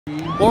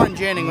Lauren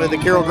Janning with the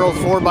Carroll Girls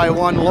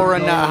 4x1.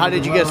 Lauren, how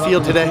did you guys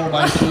feel today?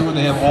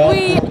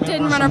 We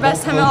didn't run our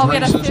best time at all. We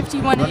had a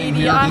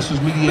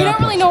 51.80. We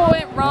don't really know what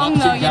went wrong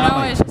though, you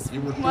know, it just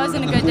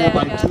wasn't a good day,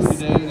 I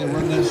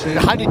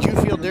guess. How did you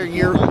feel during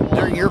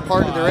your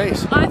part of the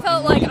race? I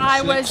felt like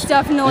I was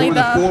definitely the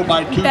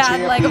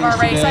bad leg of our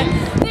race.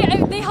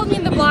 They held me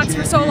in the blocks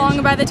for so long,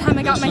 and by the time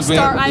I got my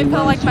start, I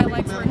felt like my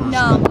legs were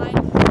numb.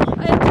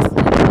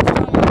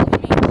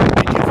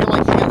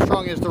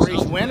 As the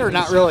race win or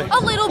not really? A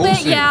little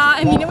bit, yeah.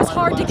 I mean, it was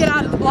hard to get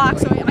out of the block,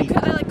 so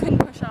I couldn't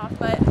push off,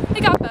 but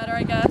it got better,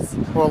 I guess.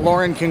 Well,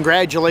 Lauren,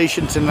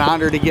 congratulations and an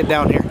honor to get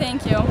down here.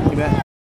 Thank you. You bet.